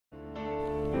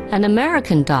An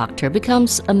American doctor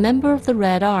becomes a member of the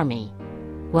Red Army.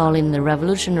 While in the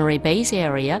revolutionary base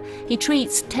area, he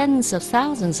treats tens of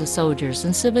thousands of soldiers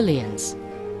and civilians.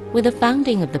 With the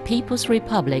founding of the People's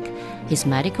Republic, his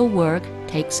medical work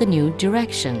takes a new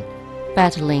direction.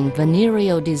 Battling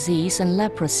venereal disease and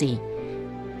leprosy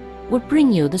would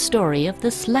bring you the story of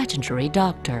this legendary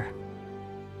doctor.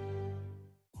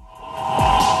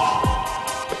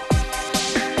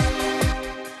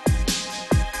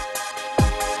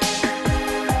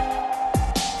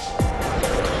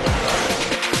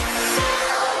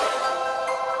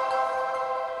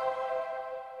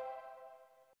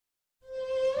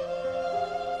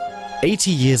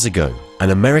 "80 years ago, an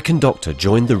American doctor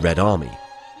joined the Red Army.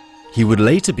 He would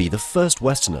later be the first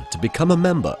Westerner to become a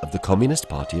member of the Communist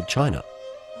Party of China.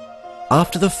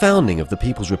 After the founding of the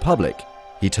People's Republic,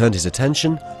 he turned his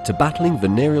attention to battling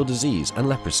venereal disease and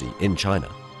leprosy in China.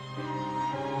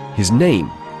 His name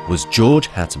was George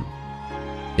Hattem.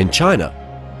 In China,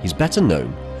 he's better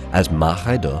known as Ma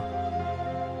Haide.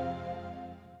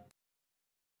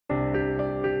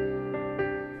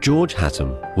 George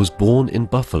Hattem was born in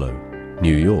Buffalo,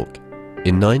 New York,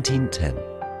 in 1910.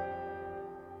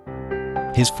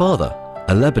 His father,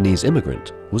 a Lebanese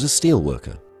immigrant, was a steel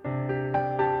worker.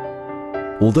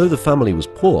 Although the family was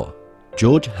poor,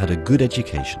 George had a good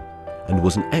education and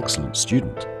was an excellent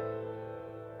student.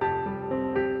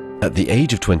 At the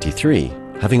age of 23,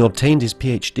 having obtained his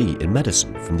PhD in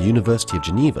medicine from the University of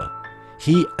Geneva,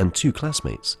 he and two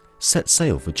classmates set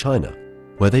sail for China,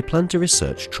 where they planned to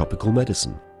research tropical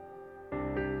medicine.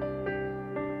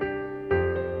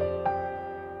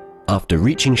 After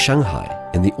reaching Shanghai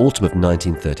in the autumn of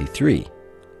 1933,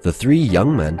 the three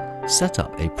young men set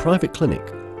up a private clinic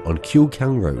on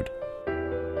Qiuqiang Road.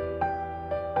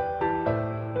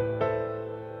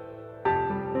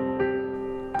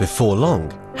 Before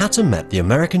long, Hattem met the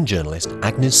American journalist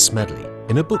Agnes Smedley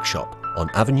in a bookshop on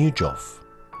Avenue Joffre.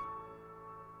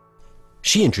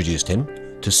 She introduced him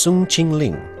to Sung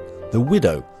Qingling, the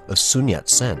widow of Sun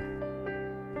Yat-sen.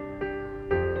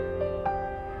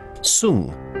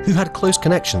 Sung, who had close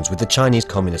connections with the Chinese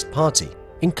Communist Party,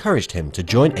 encouraged him to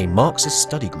join a Marxist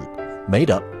study group made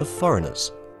up of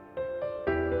foreigners.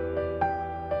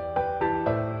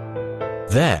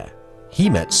 There, he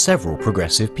met several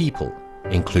progressive people,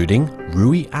 including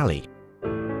Rui Ali.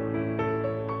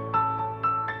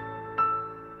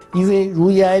 因为如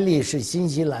意埃利是新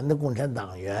西兰的共产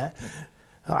党员，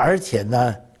而且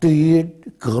呢，对于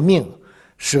革命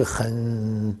是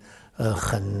很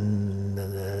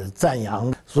赞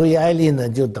扬，所以艾丽呢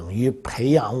就等于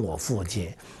培养我父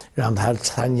亲，让他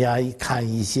参加看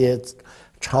一些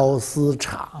超丝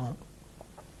厂。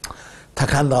他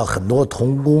看到很多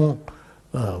童工，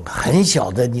很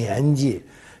小的年纪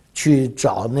去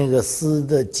找那个丝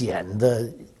的茧的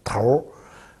头，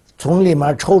从里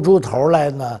面抽出头来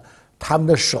呢，他们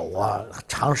的手啊，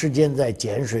长时间在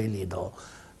碱水里头。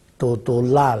 都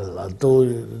烂了，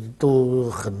都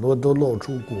很多都露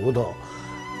出骨头。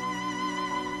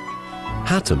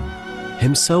 Hattem,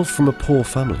 himself from a poor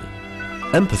family,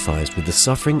 empathized with the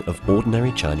suffering of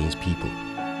ordinary Chinese people.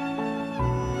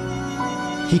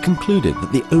 He concluded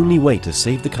that the only way to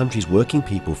save the country's working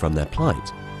people from their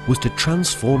plight was to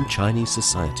transform Chinese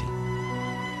society.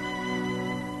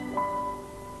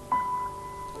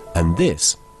 And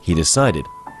this, he decided,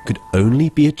 could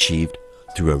only be achieved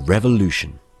through a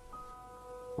revolution.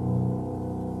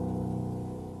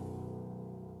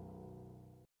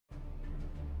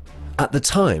 At the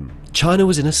time, China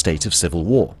was in a state of civil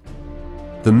war.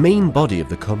 The main body of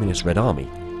the Communist Red Army,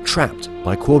 trapped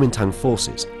by Kuomintang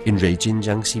forces in Ruijin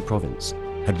Jiangxi province,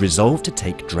 had resolved to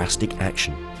take drastic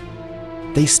action.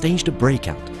 They staged a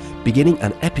breakout, beginning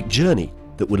an epic journey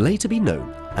that would later be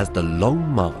known as the Long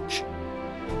March.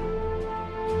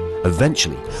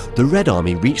 Eventually, the Red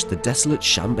Army reached the desolate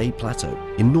Shanbei Plateau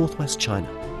in northwest China.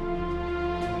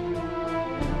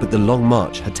 But the Long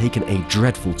March had taken a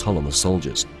dreadful toll on the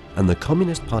soldiers, and the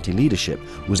Communist Party leadership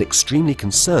was extremely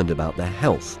concerned about their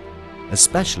health,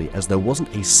 especially as there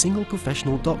wasn't a single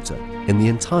professional doctor in the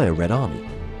entire Red Army.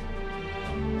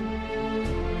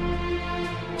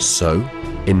 So,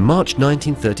 in March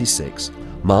 1936,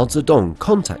 Mao Zedong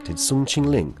contacted Sung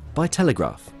Qingling by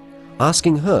telegraph,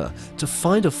 asking her to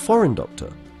find a foreign doctor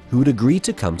who would agree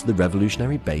to come to the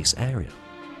revolutionary base area.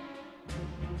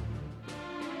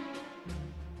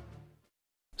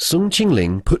 Sung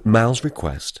Qingling put Mao's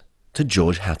request to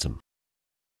George Hattem.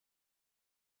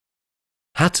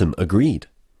 Hattem agreed.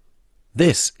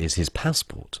 This is his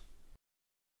passport.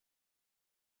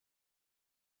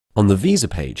 On the visa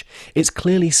page, it's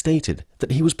clearly stated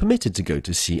that he was permitted to go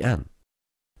to Xi'an,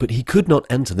 but he could not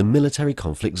enter the military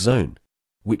conflict zone,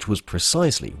 which was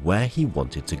precisely where he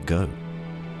wanted to go.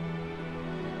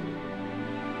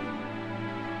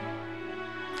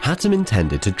 Hatem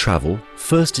intended to travel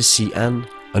first to Xi'an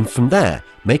and from there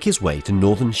make his way to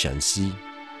northern Shanxi.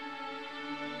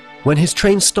 When his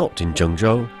train stopped in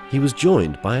Zhengzhou, he was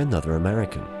joined by another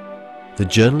American, the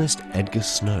journalist Edgar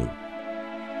Snow.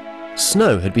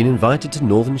 Snow had been invited to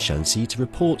northern Shanxi to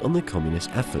report on the communist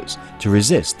efforts to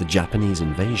resist the Japanese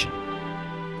invasion.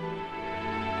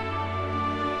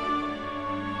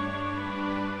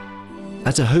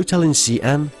 At a hotel in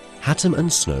Xi'an, Hatem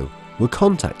and Snow were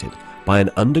contacted by an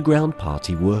underground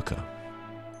party worker.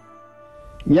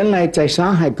 原来在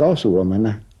上海告诉我们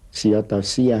呢，是要到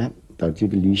西安，到这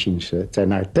个旅行社，在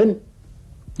那儿等，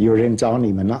有人找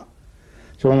你们了。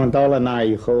说我们到了那儿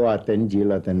以后啊，登记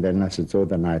了等等，那是坐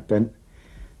在那儿等。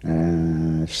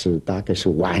是大概是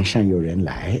晚上有人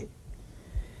来，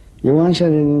晚上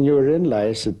有人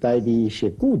来是带的一些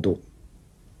古董，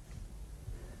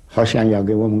好像要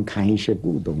给我们看一些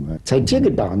古董啊。在这个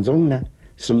当中呢，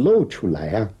是露出来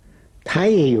啊，他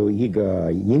也有一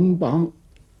个英镑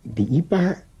的一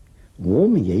半，我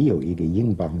们也有一个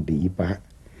英镑的一半。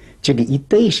这个一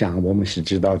对上，我们是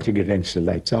知道这个人是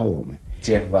来找我们，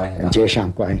接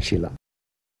上关系了。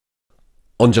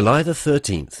On July the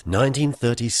 13th,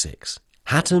 1936,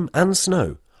 Hatem and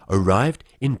Snow arrived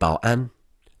in Bao'an,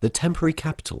 the temporary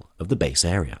capital of the base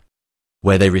area,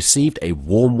 where they received a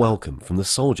warm welcome from the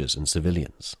soldiers and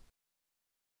civilians.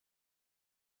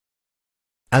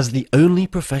 As the only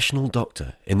professional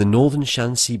doctor in the northern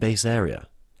Shanxi base area,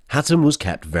 Hatem was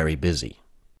kept very busy.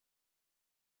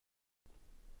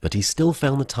 But he still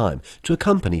found the time to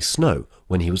accompany Snow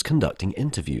when he was conducting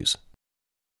interviews.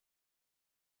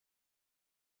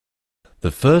 The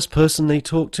first person they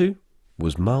talked to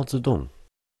was Mao Zedong.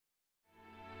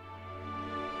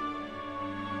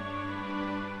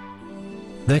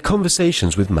 Their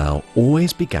conversations with Mao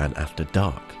always began after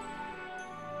dark.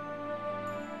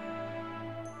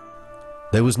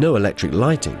 There was no electric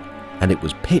lighting, and it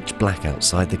was pitch black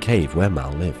outside the cave where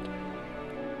Mao lived.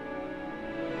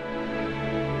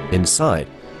 Inside,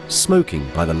 smoking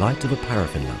by the light of a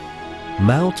paraffin lamp,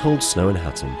 Mao told Snow and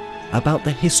Hatem about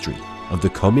the history of the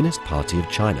Communist Party of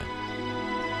China.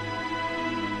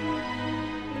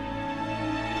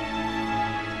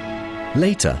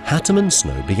 Later, Hatem and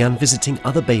Snow began visiting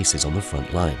other bases on the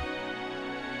front line.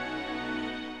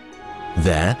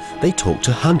 There, they talked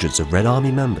to hundreds of Red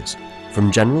Army members, from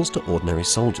generals to ordinary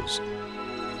soldiers.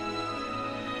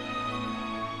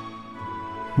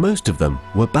 Most of them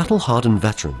were battle-hardened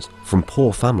veterans from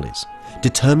poor families,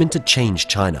 determined to change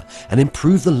China and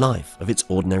improve the life of its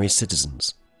ordinary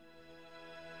citizens.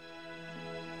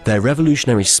 Their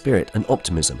revolutionary spirit and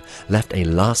optimism left a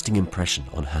lasting impression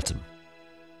on Hatem.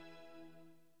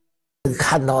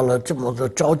 看到了这么多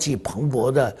朝气蓬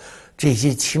勃的这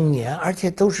些青年，而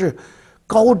且都是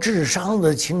高智商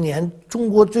的青年，中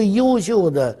国最优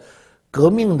秀的革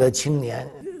命的青年。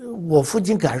我父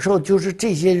亲感受就是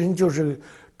这些人就是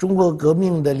中国革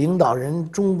命的领导人，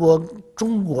中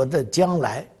国的将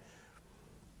来。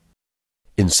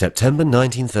In September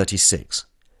 1936,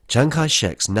 Chiang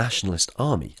Kai-shek's nationalist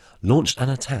army launched an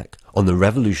attack on the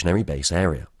revolutionary base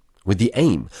area, with the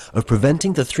aim of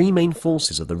preventing the three main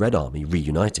forces of the Red Army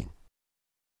reuniting.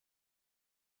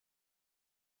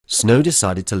 Snow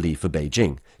decided to leave for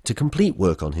Beijing to complete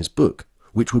work on his book,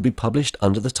 which would be published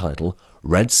under the title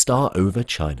Red Star Over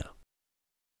China.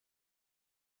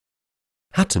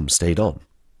 Hatem stayed on.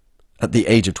 At the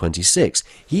age of 26,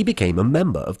 he became a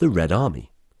member of the Red Army,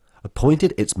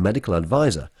 appointed its medical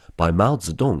advisor by Mao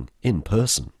Zedong in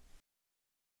person.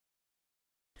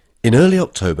 In early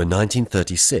October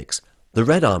 1936, the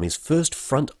Red Army's First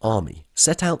Front Army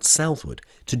set out southward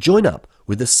to join up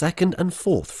with the Second and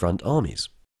Fourth Front Armies.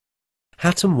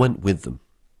 Hatem went with them.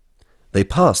 They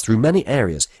passed through many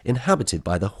areas inhabited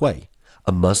by the Hui,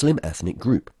 a Muslim ethnic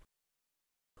group.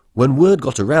 When word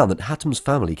got around that Hatem's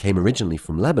family came originally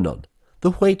from Lebanon,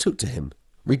 the Hui took to him,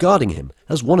 regarding him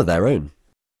as one of their own.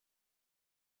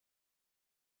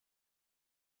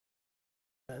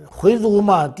 回族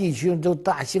嘛，地区都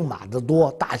大姓马的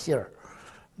多，大姓儿，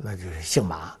那就是姓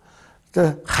马。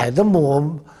这海德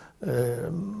姆，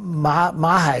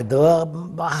马海德、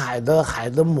海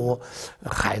德姆、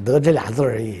海德这俩字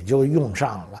儿也就用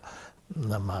上了。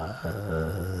那么，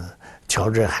乔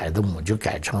治海德姆就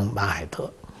改成马海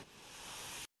德。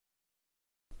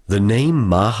The name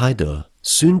Ma Haider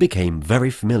soon became very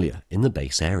familiar in the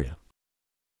base area.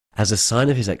 As a sign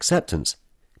of his acceptance,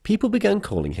 people began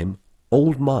calling him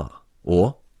Old Ma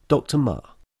or Dr. Ma.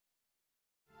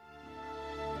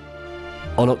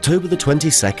 On October the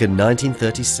 22nd,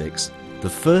 1936, the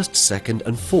 1st, 2nd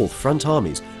and 4th Front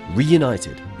Armies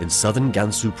reunited in southern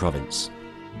Gansu province.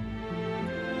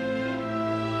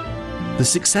 The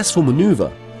successful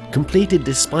maneuver, completed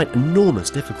despite enormous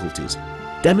difficulties,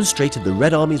 demonstrated the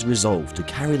Red Army's resolve to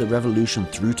carry the revolution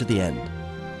through to the end.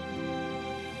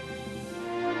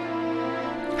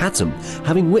 Hattem,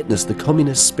 having witnessed the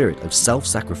communist spirit of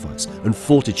self-sacrifice and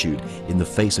fortitude in the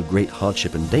face of great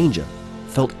hardship and danger,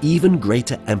 felt even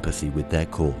greater empathy with their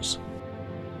cause.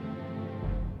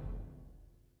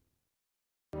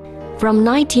 From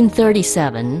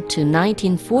 1937 to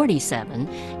 1947,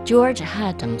 George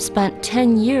Hattem spent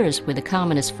 10 years with the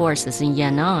communist forces in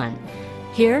Yan'an.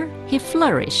 Here, he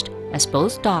flourished as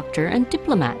both doctor and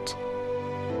diplomat.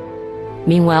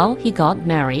 Meanwhile, he got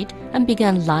married and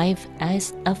began life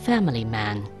as a family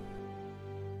man.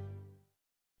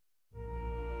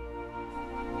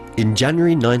 In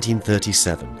January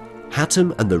 1937,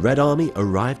 Hattem and the Red Army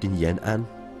arrived in Yan'an.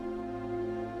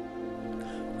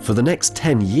 For the next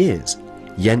 10 years,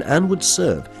 Yan'an would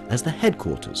serve as the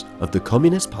headquarters of the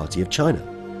Communist Party of China.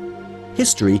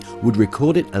 History would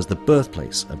record it as the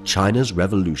birthplace of China's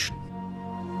revolution.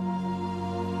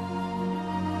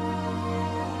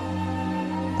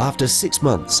 After 6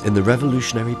 months in the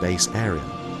revolutionary base area,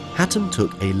 Hattem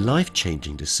took a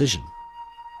life-changing decision.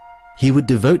 He would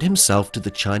devote himself to the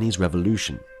Chinese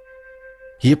Revolution.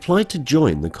 He applied to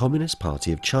join the Communist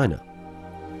Party of China.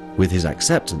 With his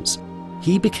acceptance,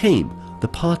 he became the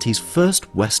party's first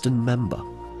Western member.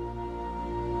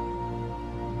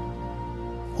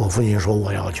 我父亲说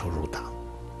我要求入党。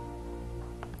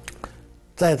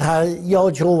在他要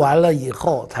求完了以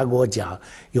后，他给我讲，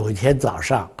有一天早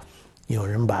上，有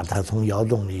人把他从窑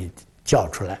洞里叫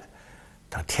出来，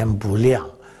他天不亮，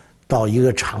到一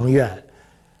个长院，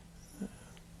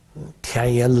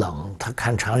天也冷，他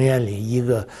看长院里一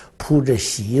个铺着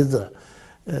席子，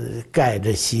盖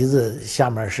着席子，下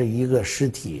面是一个尸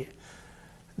体，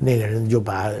那个人就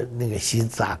把那个席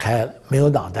子打开了，没有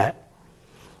脑袋。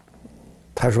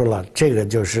他说了，这个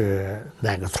就是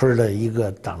哪个村的一个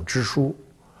党支书，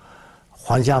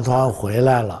黄乡团回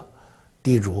来了，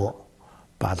地主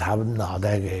把他们脑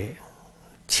袋给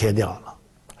切掉了，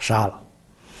杀了。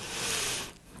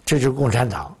这就是共产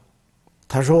党。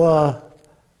他说，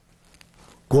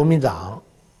国民党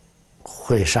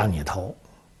会杀你头，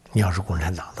你要是共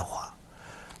产党的话，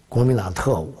国民党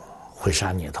特务会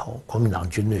杀你头，国民党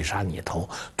军队杀你头，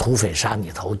土匪杀你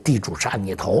头，地主杀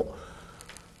你头。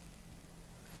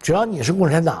只要你是共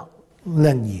产党，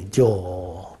那你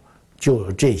就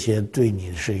有这些对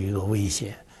你是一个威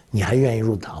胁，你还愿意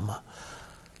入党吗？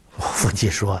我父亲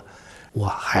说，我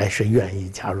还是愿意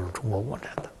加入中国共产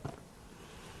党。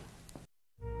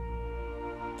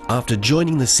After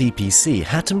joining the CPC,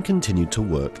 Hattem continued to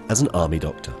work as an army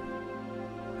doctor.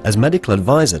 As medical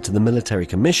advisor to the military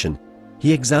commission,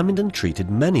 he examined and treated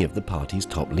many of the party's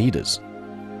top leaders.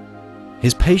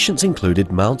 His patients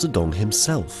included Mao Zedong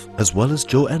himself, as well as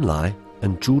Zhou Enlai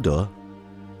and Zhu De.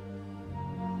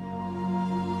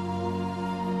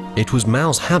 It was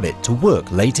Mao's habit to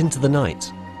work late into the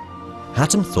night.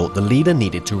 Hattem thought the leader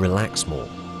needed to relax more.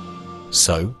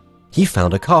 So, he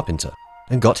found a carpenter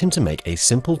and got him to make a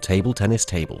simple table tennis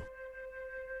table.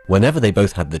 Whenever they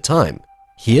both had the time,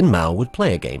 he and Mao would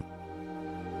play a game.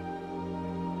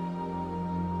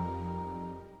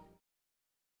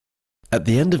 At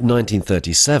the end of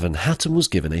 1937, Hattem was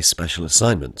given a special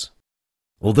assignment.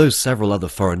 Although several other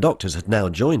foreign doctors had now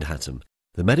joined Hattem,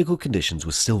 the medical conditions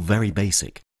were still very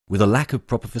basic, with a lack of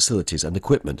proper facilities and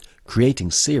equipment creating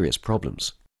serious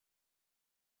problems.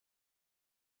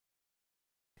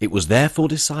 It was therefore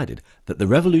decided that the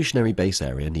revolutionary base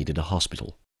area needed a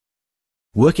hospital.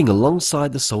 Working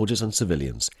alongside the soldiers and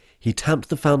civilians, he tamped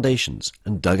the foundations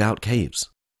and dug out caves.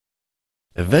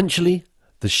 Eventually,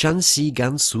 the Shanxi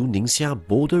Gansu Ningxia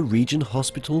Border Region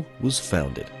Hospital was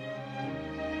founded.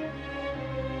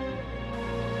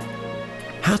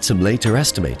 Hattem later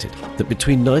estimated that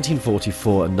between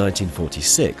 1944 and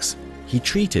 1946, he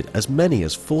treated as many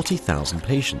as 40,000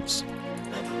 patients.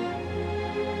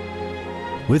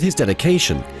 With his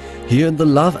dedication, he earned the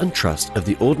love and trust of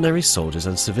the ordinary soldiers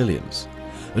and civilians,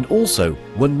 and also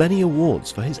won many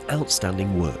awards for his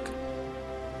outstanding work.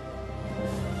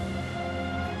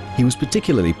 He was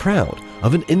particularly proud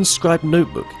of an inscribed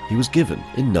notebook he was given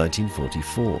in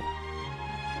 1944.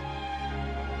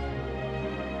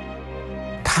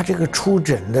 他这个出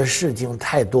诊的事情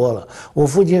太多了。我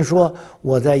父亲说，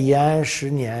我在延安10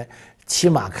年，起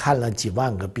码看了几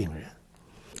万个病人，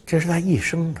这是他一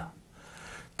生的。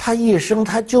他一生，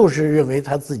他就是认为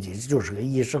他自己就是个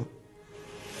医生。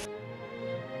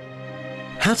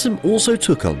Hattem also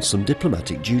took on some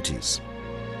diplomatic duties.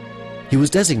 He was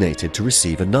designated to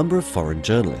receive a number of foreign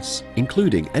journalists,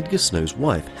 including Edgar Snow's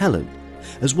wife, Helen,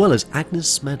 as well as Agnes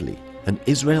Smedley and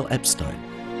Israel Epstein.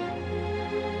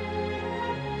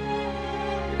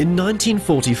 In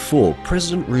 1944,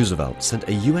 President Roosevelt sent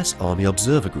a US Army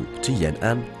observer group to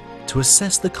Yan'an to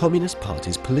assess the Communist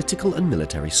Party's political and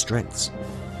military strengths.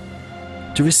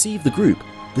 To receive the group,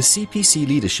 the CPC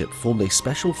leadership formed a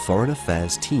special foreign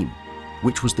affairs team,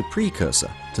 which was the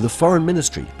precursor to the Foreign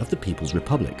Ministry of the People's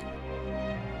Republic.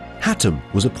 Hattem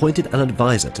was appointed an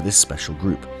advisor to this special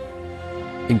group.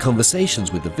 In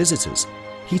conversations with the visitors,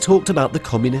 he talked about the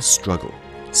communist struggle,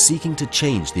 seeking to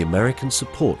change the American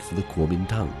support for the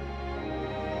Kuomintang.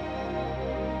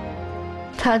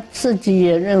 他自己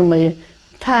也认为，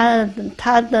他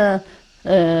的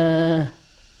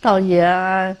到延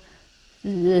安，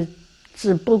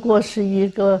只不过是一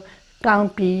个刚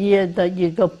毕业的一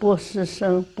个博士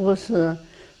生，博士，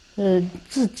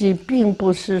自己并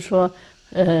不是说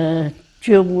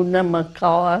觉悟那么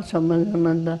高啊，什么什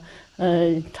么的，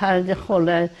他后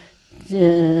来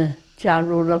加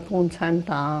入了共产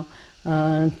党，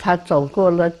他走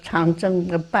过了长征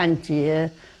的半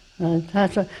截，他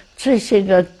说这些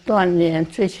个锻炼，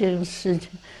这些个事情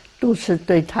都是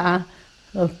对他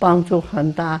帮助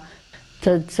很大，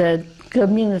在革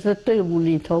命的队伍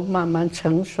里头慢慢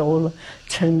成熟了，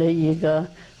成了一个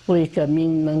为革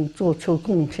命能做出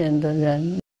贡献的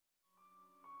人。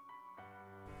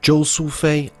Zhou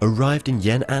Sufei arrived in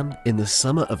Yan'an in the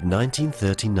summer of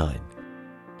 1939.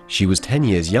 She was 10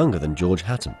 years younger than George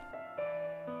Hattem.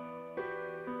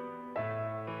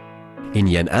 In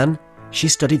Yan'an, she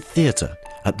studied theatre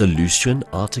at the Lucian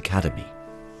Art Academy.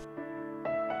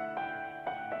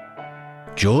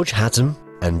 George Hattem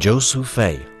and Zhou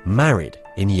Sufei married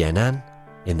in Yan'an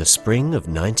in the spring of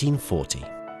 1940.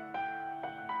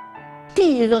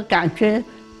 第一个感觉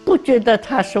不觉得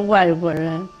他是外国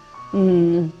人，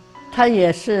他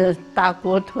也是大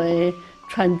国腿，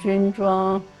穿军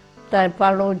装，戴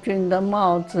八路军的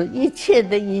帽子，一切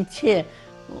的一切，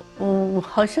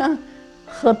好像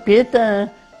和别的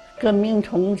革命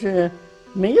同志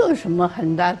没有什么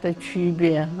很大的区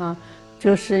别哈，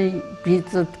就是鼻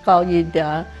子高一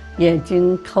点，眼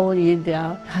睛抠一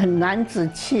点，很男子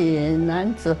气、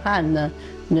男子汉的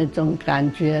那种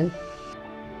感觉。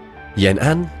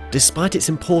Yan'an, despite its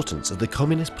importance as the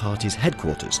Communist Party's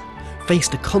headquarters,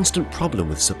 faced a constant problem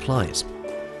with supplies.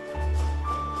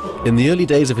 In the early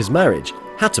days of his marriage,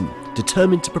 Hattem,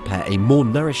 determined to prepare a more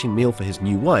nourishing meal for his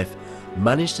new wife,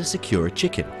 managed to secure a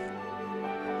chicken.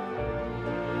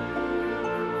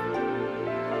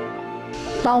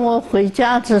 当我回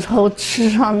家之后吃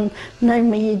上那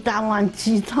么一大碗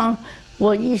鸡汤，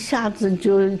我一下子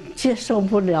就接受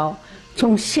不了，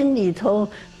从心里头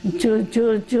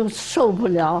就受不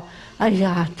了。哎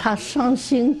呀，他伤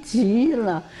心极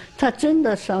了，他真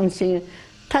的伤心，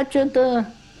他觉得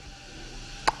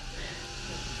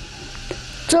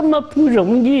这么不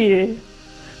容易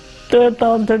得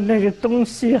到的那个东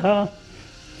西哈。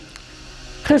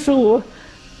可是我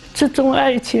这种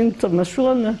爱情怎么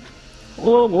说呢？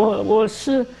我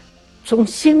是从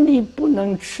心里不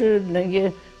能吃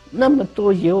那么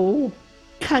多油，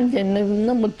看见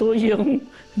那么多油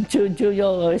就要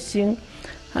恶心。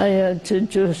哎呀，这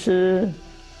就是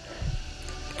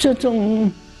这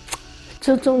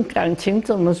种感情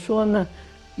怎么说呢？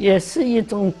也是一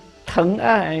种疼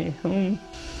爱，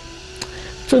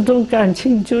这种感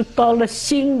情就到了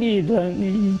心里了，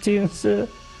你已经是。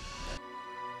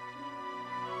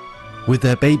With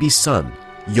their baby son,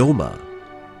 Yoma,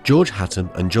 George Hattem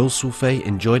and Zhou Sufei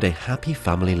enjoyed a happy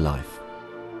family life.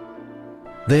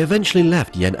 They eventually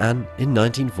left Yan'an in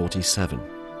 1947.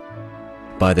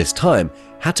 By this time,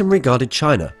 Hattem regarded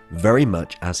China very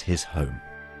much as his home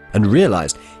and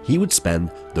realized he would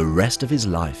spend the rest of his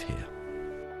life here.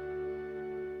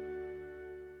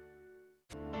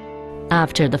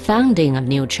 After the founding of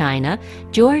New China,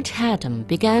 George Hattem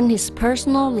began his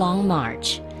personal long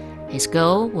march. His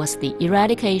goal was the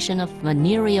eradication of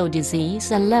venereal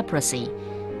disease and leprosy.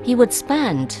 He would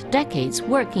spend decades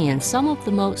working in some of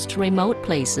the most remote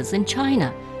places in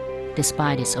China.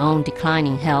 Despite his own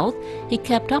declining health, he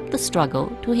kept up the struggle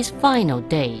to his final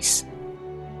days.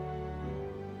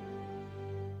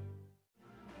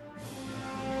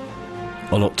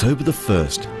 On October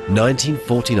 1st,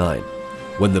 1949,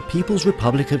 when the People's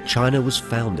Republic of China was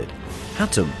founded,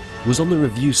 Hattem was on the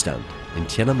review stand in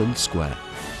Tiananmen Square.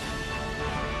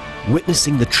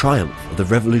 Witnessing the triumph of the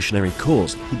revolutionary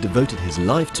cause he devoted his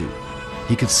life to,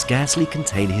 he could scarcely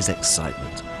contain his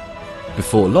excitement.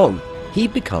 Before long,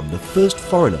 he'd become the first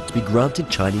foreigner to be granted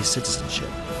Chinese citizenship,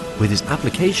 with his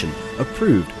application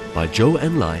approved by Zhou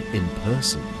Enlai in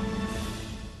person.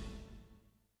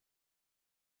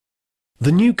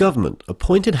 The new government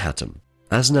appointed Hattem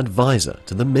as an advisor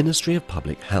to the Ministry of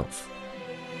Public Health.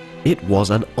 It was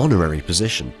an honorary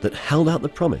position that held out the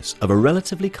promise of a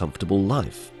relatively comfortable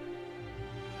life.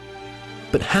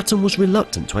 But Hattem was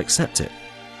reluctant to accept it.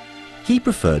 He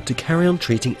preferred to carry on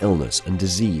treating illness and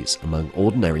disease among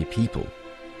ordinary people,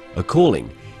 a calling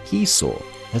he saw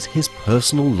as his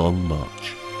personal long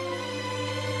march.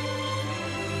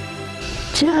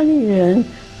 家里人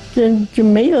就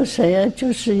没有谁啊，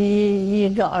就是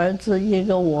一个儿子，一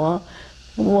个我。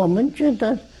我们觉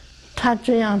得他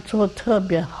这样做特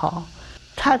别好。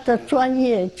他的专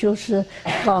业就是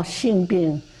搞性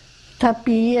病，他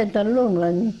毕业的论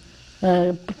文，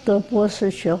得博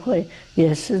士学位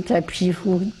也是在皮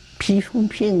肤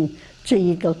病这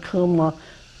一个科目。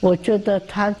我觉得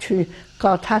他去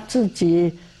搞他自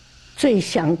己最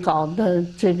想搞的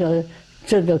这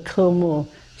个科目，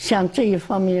向这一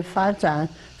方面发展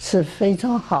是非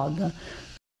常好的。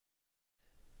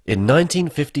In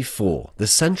 1954, the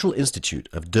Central Institute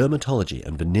of Dermatology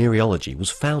and Venereology was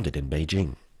founded in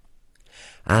Beijing.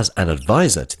 As an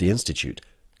advisor to the institute,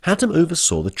 Hattem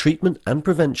oversaw the treatment and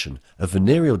prevention of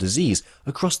venereal disease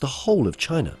across the whole of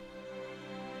China.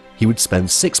 He would spend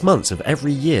 6 months of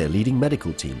every year leading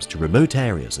medical teams to remote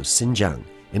areas of Xinjiang,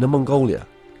 Inner Mongolia,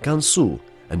 Gansu,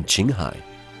 and Qinghai.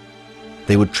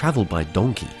 They would travel by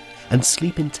donkey and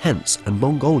sleep in tents and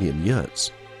Mongolian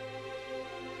yurts.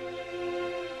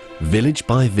 Village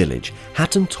by village,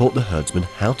 Hattem taught the herdsmen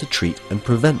how to treat and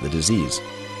prevent the disease.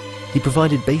 He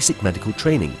provided basic medical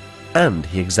training, and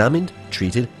he examined,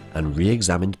 treated, and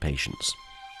re-examined patients.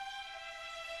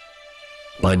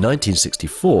 By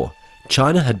 1964,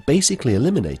 China had basically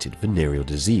eliminated venereal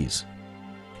disease.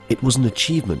 It was an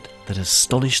achievement that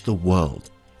astonished the world,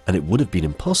 and it would have been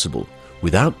impossible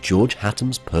without George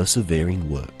Hattem's persevering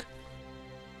work.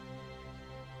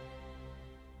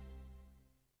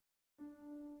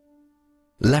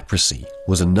 Leprosy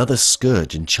was another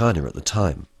scourge in China at the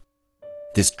time.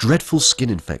 This dreadful skin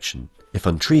infection, if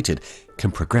untreated, can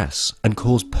progress and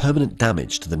cause permanent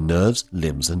damage to the nerves,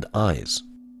 limbs, and eyes.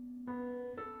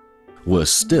 Worse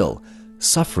still,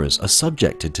 sufferers are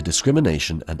subjected to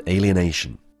discrimination and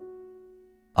alienation.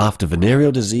 After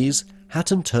venereal disease,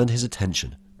 Hattem turned his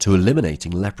attention to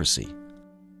eliminating leprosy.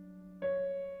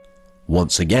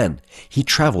 Once again, he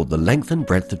travelled the length and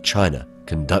breadth of China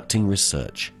conducting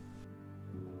research.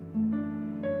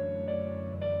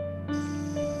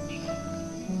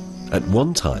 At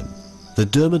one time, the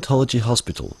dermatology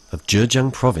hospital of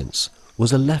Zhejiang province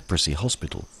was a leprosy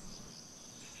hospital.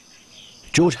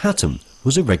 George Hattem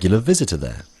was a regular visitor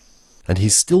there, and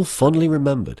he's still fondly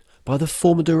remembered by the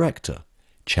former director,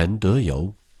 Chen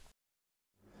Deyou.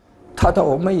 他到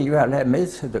我们医院来，每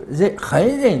次都很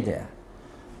认真。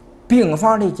病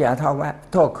房里检查完，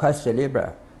到科室里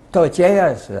边，到检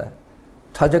验室，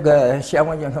他这个显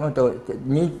微镜什么都，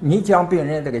你讲病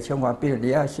人这个情况，病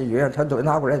理啊、细菌，他都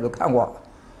拿过来都看过，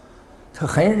他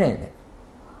很认真，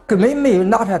根本没有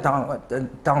拿他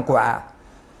当官，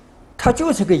他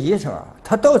就是个医生，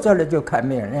他到这里就看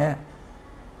病人，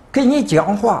跟你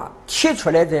讲话，提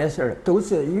出来这些事儿都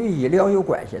是与医疗有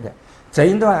关系的，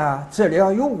诊断啊、治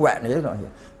疗有关的东西，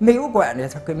没有关的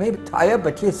他根本他也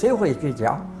不提，谁会去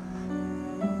讲？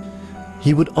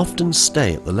 He would often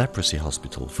stay at the leprosy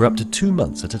hospital for up to 2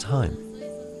 months at a time.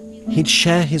 He'd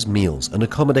share his meals and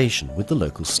accommodation with the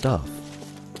local staff.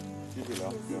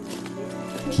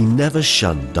 He never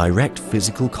shunned direct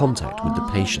physical contact with the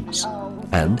patients,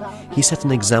 and he set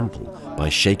an example by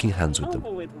shaking hands with them.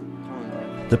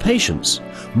 The patients,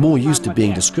 more used to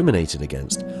being discriminated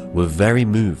against, were very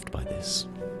moved by this.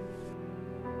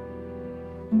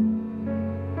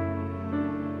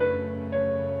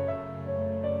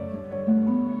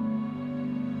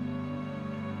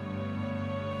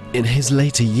 In his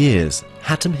later years,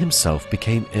 Hattem himself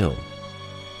became ill.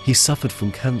 He suffered from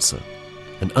cancer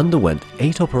and underwent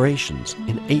 8 operations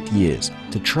in 8 years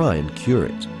to try and cure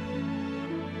it.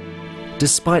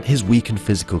 Despite his weakened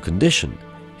physical condition,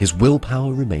 his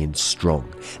willpower remained strong,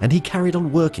 and he carried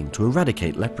on working to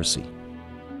eradicate leprosy.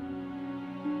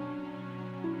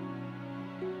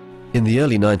 In the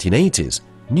early 1980s,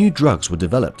 new drugs were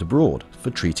developed abroad for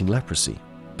treating leprosy.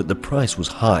 But the price was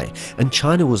high, and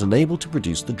China was unable to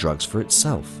produce the drugs for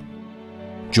itself.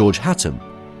 George Hattem,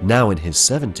 now in his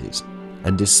 70s,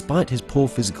 and despite his poor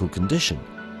physical condition,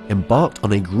 embarked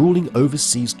on a grueling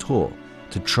overseas tour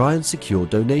to try and secure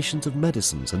donations of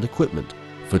medicines and equipment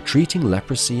for treating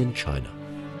leprosy in China.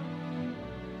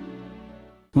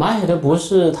 马海的博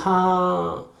士，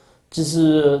他就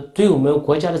是对我们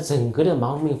国家的整个的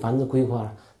盲目防治规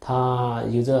划，他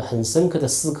有着很深刻的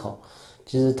思考。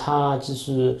 其实他就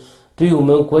是对于我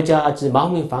们国家这马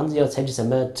蜂病防治要采取什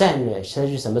么战略，采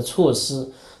取什么措施，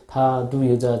他都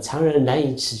有着常人难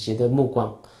以企及的目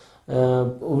光。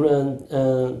无论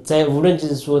就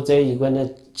是说在有关的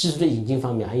技术的引进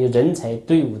方面，还有人才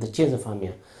队伍的建设方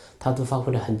面，它都发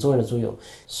挥了很重要的作用。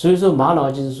所以说马老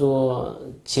就是说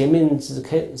前面是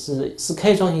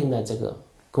开创性的这个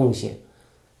贡献，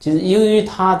就是由于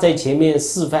他在前面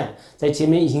示范，在前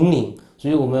面引领，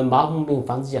所以我们麻风病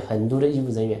防治界很多的医务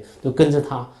人员都跟着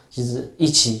他，就是一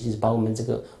起就是把我们这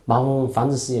个麻风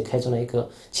防治事业开创了一个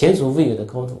前所未有的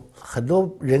高度。很多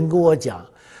人跟我讲，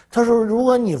他说如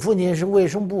果你父亲是卫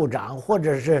生部长或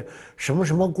者是什么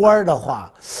什么官的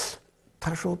话，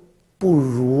他说不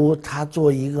如他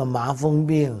做一个麻风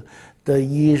病的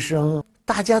医生。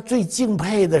大家最敬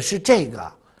佩的是这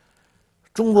个，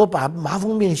中国把麻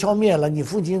风病消灭了，你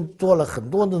父亲做了很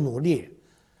多的努力。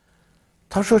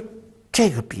他说这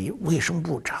个比卫生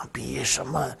部长比什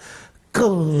么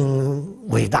更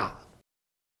伟大。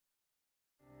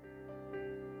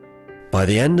By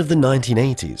the end of the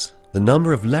 1980s, the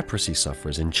number of leprosy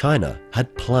sufferers in China had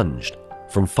plunged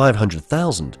from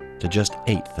 500,000 to just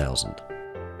 8,000.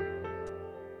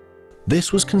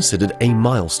 This was considered a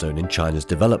milestone in China's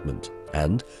development,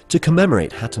 and to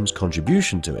commemorate Hattam's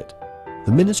contribution to it,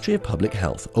 the Ministry of Public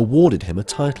Health awarded him a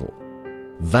title,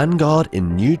 Vanguard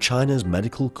in New China's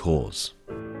Medical Cause.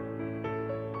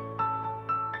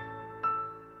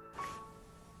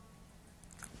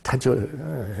 他就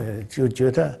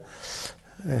觉得，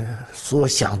所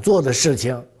想做的事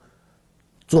情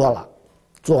做了，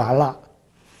做完了，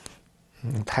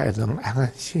他也能安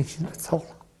安心心的走了。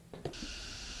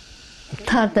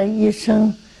他的一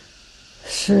生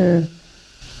是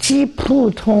既普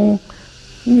通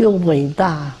又伟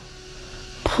大。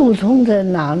普通在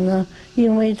哪呢？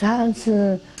因为他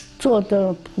是做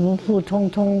的普普通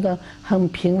通的、很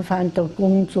平凡的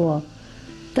工作。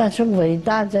但是伟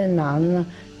大在哪呢？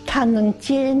他能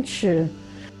坚持，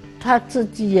他自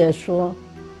己也说，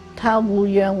他无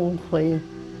怨无悔。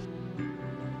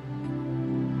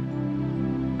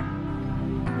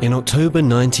In October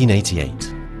 1988,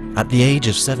 at the age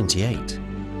of 78,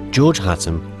 George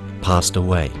Hattam passed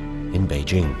away in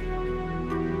Beijing.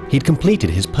 He'd completed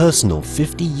his personal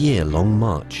 50-year-long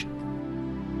march.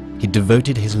 He'd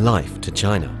devoted his life to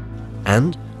China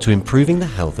and to improving the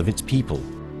health of its people.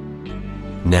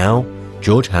 Now,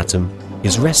 George Hattam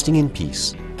is resting in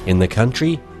peace in the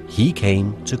country he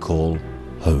came to call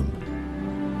home.